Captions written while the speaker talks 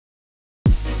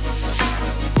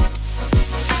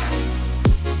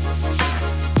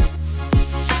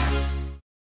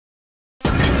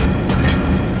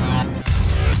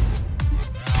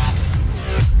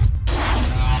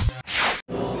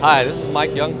Hi, this is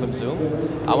Mike Young from Zoom.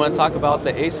 I want to talk about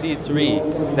the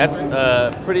AC-3. That's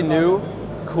a pretty new,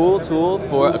 cool tool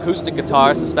for acoustic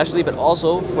guitars especially, but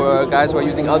also for guys who are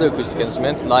using other acoustic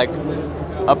instruments like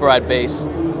upright bass,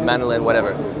 mandolin,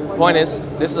 whatever. Point is,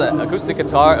 this is an acoustic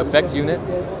guitar effect unit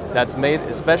that's made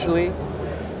especially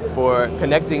for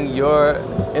connecting your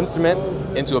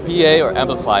instrument into a PA or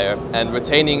amplifier and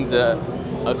retaining the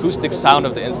acoustic sound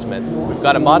of the instrument. We've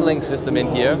got a modeling system in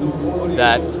here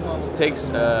that takes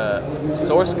a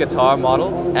source guitar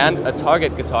model and a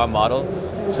target guitar model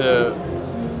to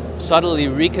subtly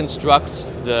reconstruct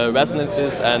the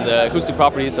resonances and the acoustic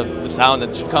properties of the sound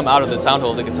that should come out of the sound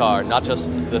hole of the guitar, not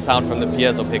just the sound from the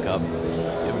piezo pickup.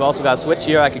 We've also got a switch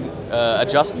here I can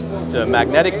adjust to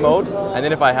magnetic mode, and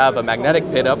then if I have a magnetic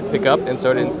pickup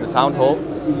inserted into the sound hole,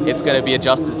 it's going to be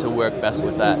adjusted to work best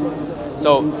with that.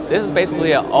 So this is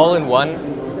basically an all-in-one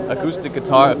acoustic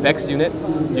guitar effects unit.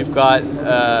 You've got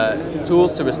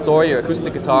tools to restore your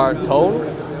acoustic guitar tone.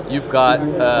 You've got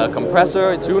a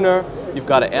compressor, a tuner. You've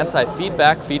got an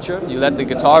anti-feedback feature. You let the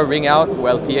guitar ring out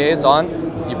while PA is on.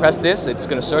 You press this, it's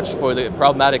going to search for the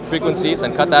problematic frequencies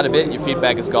and cut that a bit, and your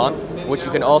feedback is gone, which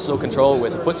you can also control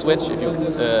with a foot switch if you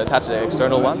attach the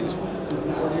external one.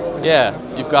 Yeah,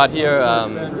 you've got here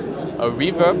a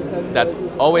reverb that's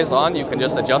always on. You can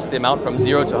just adjust the amount from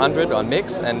 0 to 100 on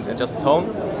mix and adjust the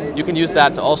tone. You can use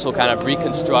that to also kind of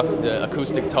reconstruct the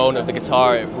acoustic tone of the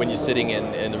guitar when you're sitting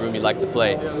in the room you like to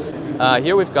play.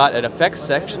 Here we've got an effects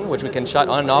section which we can shut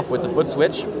on and off with the foot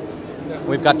switch.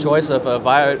 We've got choice of a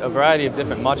variety of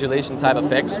different modulation type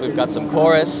effects. We've got some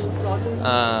chorus.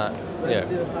 Here,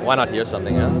 why not hear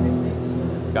something, huh?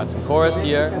 We've got some chorus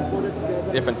here,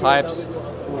 different types.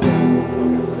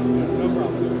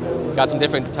 Got some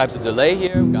different types of delay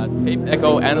here. We've got tape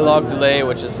echo, analog delay,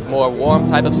 which is more warm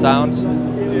type of sound.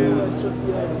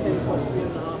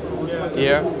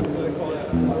 Here.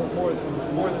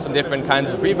 Some different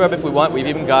kinds of reverb if we want. We've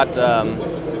even got,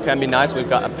 it can be nice, we've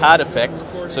got a pad effect,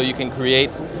 so you can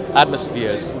create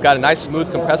atmospheres. We've got a nice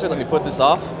smooth compressor. Let me put this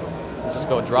off. Just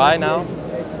go dry now.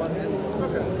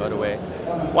 Put away.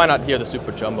 Why not hear the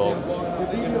super jumbo?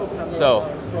 So,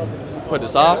 put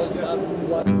this off.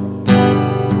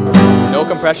 No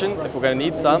compression, if we're going to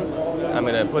need some. I'm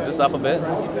going to put this up a bit.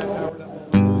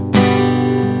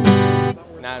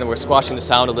 Now we're squashing the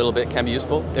sound a little bit, can be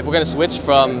useful. If we're going to switch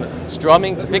from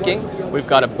strumming to picking, we've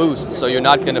got a boost, so you're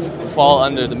not going to fall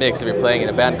under the mix if you're playing in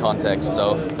a band context.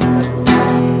 So,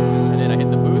 and then I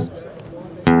hit the boost.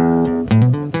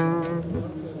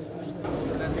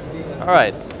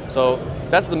 Alright, so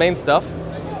that's the main stuff.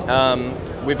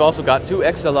 We've also got two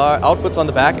XLR outputs on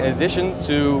the back in addition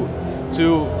to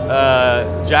two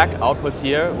jack outputs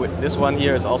here. This one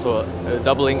here is also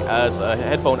doubling as a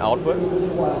headphone output.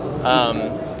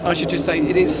 I should just say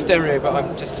it is stereo, but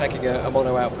I'm just taking a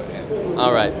mono output here.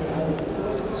 All right.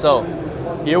 So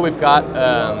here we've got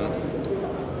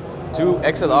two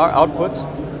XLR outputs.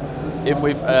 If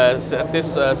we've set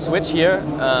this switch here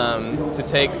to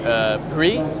take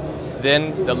pre,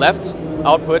 then the left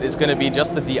output is going to be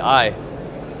just the DI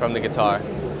from the guitar,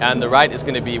 and the right is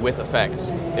going to be with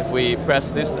effects. If we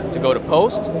press this to go to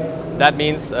post, that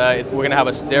means we're going to have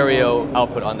a stereo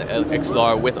output on the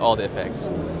XLR with all the effects.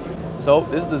 So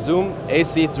this is the Zoom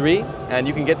AC-3, and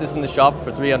you can get this in the shop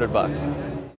for $300.